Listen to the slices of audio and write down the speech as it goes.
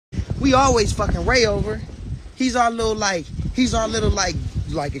we always fucking Ray over. He's our little like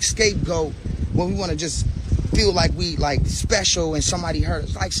scapegoat when we want to just feel like we like special and somebody hurt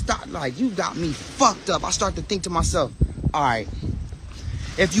us. Like, stop, like, you got me fucked up. I start to think to myself, all right,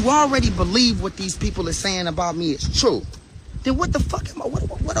 if you already believe what these people are saying about me is true, then what the fuck am I,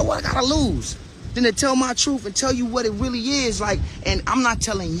 what do I gotta lose? Then to tell my truth and tell you what it really is, like, and I'm not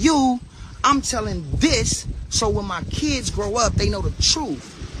telling you, I'm telling this, so when my kids grow up, they know the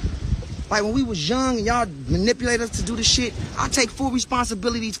truth. Like, when we was young and y'all manipulate us to do the shit, I take full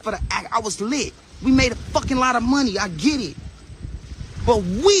responsibilities for the act. I was lit. We made a fucking lot of money. I get it. But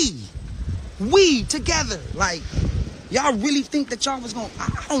we together, like, y'all really think that y'all was gonna,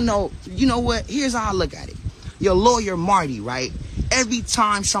 I don't know. You know what? Here's how I look at it. Your lawyer, Marty, right? Every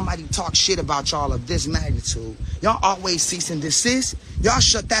time somebody talks shit about y'all of this magnitude, y'all always cease and desist. Y'all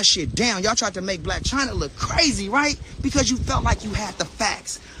shut that shit down. Y'all tried to make Black China look crazy, right? Because you felt like you had the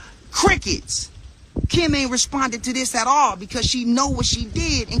facts. Crickets. Kim ain't responded to this at all because she know what she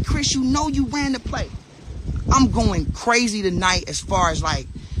did. And Kris, you know you ran the play. I'm going crazy tonight as far as like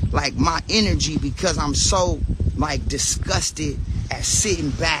my energy, because I'm so like disgusted at sitting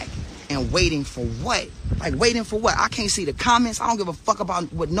back and waiting for what? Like, waiting for what? I can't see the comments. I don't give a fuck about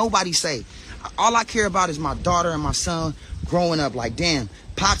what nobody say. All I care about is my daughter and my son growing up. Like, damn,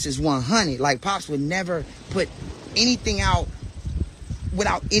 Pops is 100. Like, Pops would never put anything out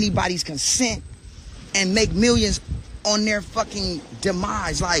without anybody's consent and make millions on their fucking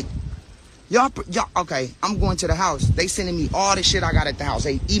demise. Like, y'all, okay, I'm going to the house. They sending me all the shit I got at the house.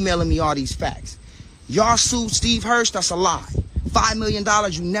 They emailing me all these facts. Y'all sued Steve Hirsch, that's a lie. $5 million,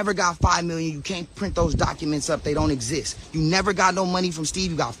 you never got $5 million. You can't print those documents up, they don't exist. You never got no money from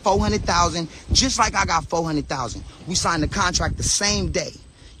Steve. You got $400,000, just like I got $400,000. We signed the contract the same day.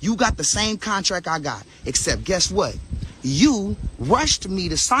 You got the same contract I got, except guess what? You rushed me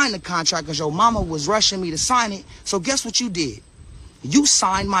to sign the contract because your mama was rushing me to sign it. So guess what you did? You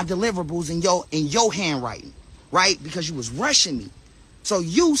signed my deliverables in your handwriting, right? Because you was rushing me. So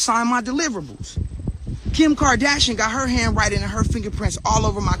you signed my deliverables. Kim Kardashian got her handwriting and her fingerprints all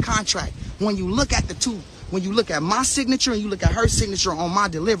over my contract. When you look at the two, when you look at my signature and you look at her signature on my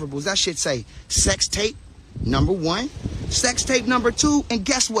deliverables, that shit say sex tape number 1, sex tape number 2, and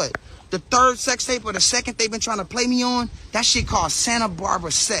guess what? The third sex tape or the second they've been trying to play me on, that shit called Santa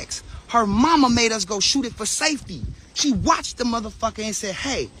Barbara Sex. Her mama made us go shoot it for safety. She watched the motherfucker and said,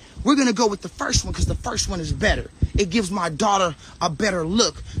 hey, we're going to go with the first one because the first one is better. It gives my daughter a better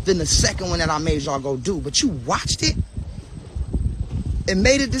look than the second one that I made y'all go do. But you watched it and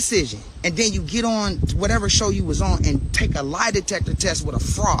made a decision. And then you get on whatever show you was on and take a lie detector test with a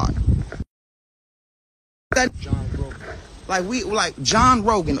fraud. John Rogan. Like John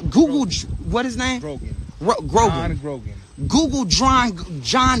Rogan. Google, what his name? Grogan. Grogan. John Grogan. Google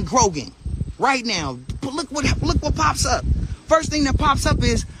John Grogan right now. Look what pops up. First thing that pops up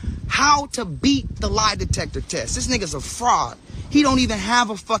is how to beat the lie detector test. This nigga's a fraud. He don't even have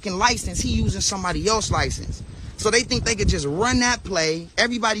a fucking license. He using somebody else's license. So they think they could just run that play.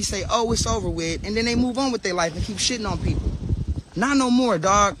 Everybody say, oh, it's over with. And then they move on with their life and keep shitting on people. Not no more,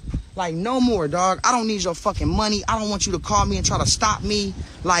 dog. Like, no more, dog. I don't need your fucking money. I don't want you to call me and try to stop me.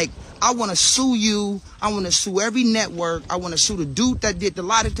 Like, I want to sue you. I want to sue every network. I want to sue the dude that did the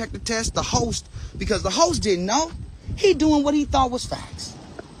lie detector test, the host, because the host didn't know. He doing what he thought was facts.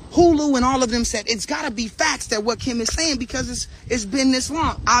 Hulu and all of them said it's got to be facts that what Kim is saying because it's been this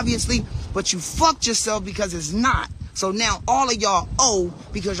long, obviously, but you fucked yourself because it's not. So now all of y'all owe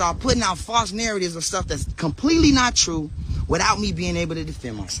because y'all putting out false narratives of stuff that's completely not true without me being able to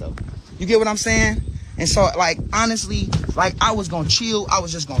defend myself. You get what I'm saying? And so, like, honestly, like, I was going to chill. I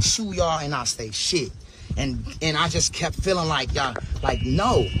was just going to sue y'all and I'll say shit. And I just kept feeling like y'all, like,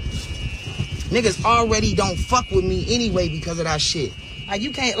 no. Niggas already don't fuck with me anyway because of that shit. Like,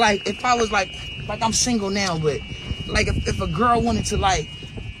 you can't, like, if I was, like I'm single now, but, like, if a girl wanted to, like,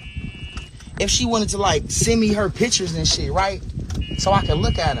 if she wanted to, like, send me her pictures and shit, right? So I could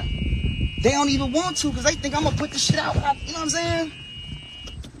look at her. They don't even want to because they think I'm going to put the shit out. You know what I'm saying?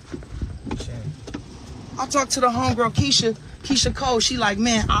 I talked to the homegirl, Keisha Cole. She like,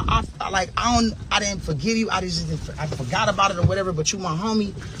 man, I didn't forgive you. I forgot about it or whatever, but you my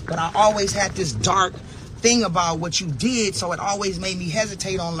homie. But I always had this dark thing about what you did, so it always made me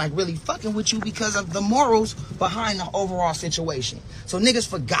hesitate on like really fucking with you because of the morals behind the overall situation. So niggas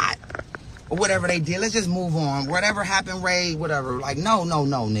forgot or whatever they did. Let's just move on. Whatever happened, Ray, whatever. Like, no,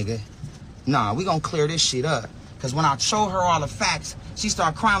 nigga. Nah, we gonna clear this shit up. Because when I showed her all the facts, she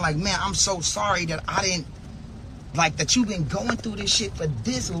started crying like, man, I'm so sorry that I didn't, like, that you've been going through this shit for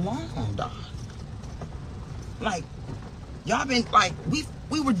this long, dog. Like, y'all been, like,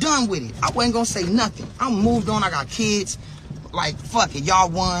 We were done with it. I wasn't gonna say nothing. I moved on. I got kids. Like, fuck it. Y'all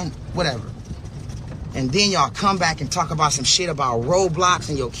won. Whatever. And then y'all come back and talk about some shit about Roblox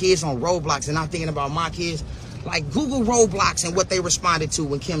and your kids on Roblox and not thinking about my kids. Like, Google Roblox and what they responded to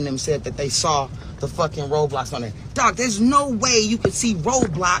when Kim and them said that they saw the fucking Roblox on there. Dog, there's no way you could see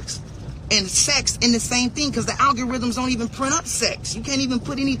Roblox and sex in the same thing because the algorithms don't even print up sex. You can't even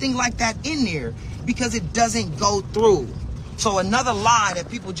put anything like that in there because it doesn't go through. So another lie that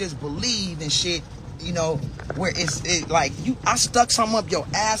people just believe and shit, you know, where it's like, I stuck something up your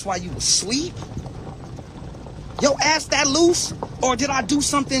ass while you was asleep? Your ass that loose? Or did I do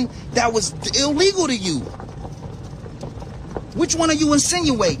something that was illegal to you? Which one are you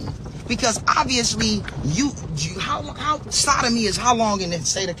insinuating? Because obviously, how sodomy is how long in the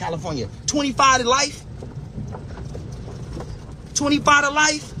state of California? 25 to life? 25 to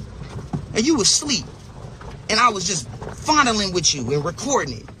life? And you was asleep. And I was just fondling with you and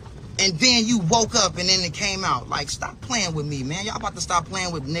recording it. And then you woke up and then it came out. Like, stop playing with me, man. Y'all about to stop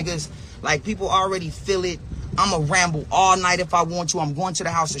playing with niggas. Like, people already feel it. I'm going to ramble all night if I want to. I'm going to the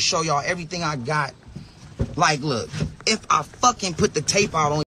house to show y'all everything I got. Like, look, if I fucking put the tape out on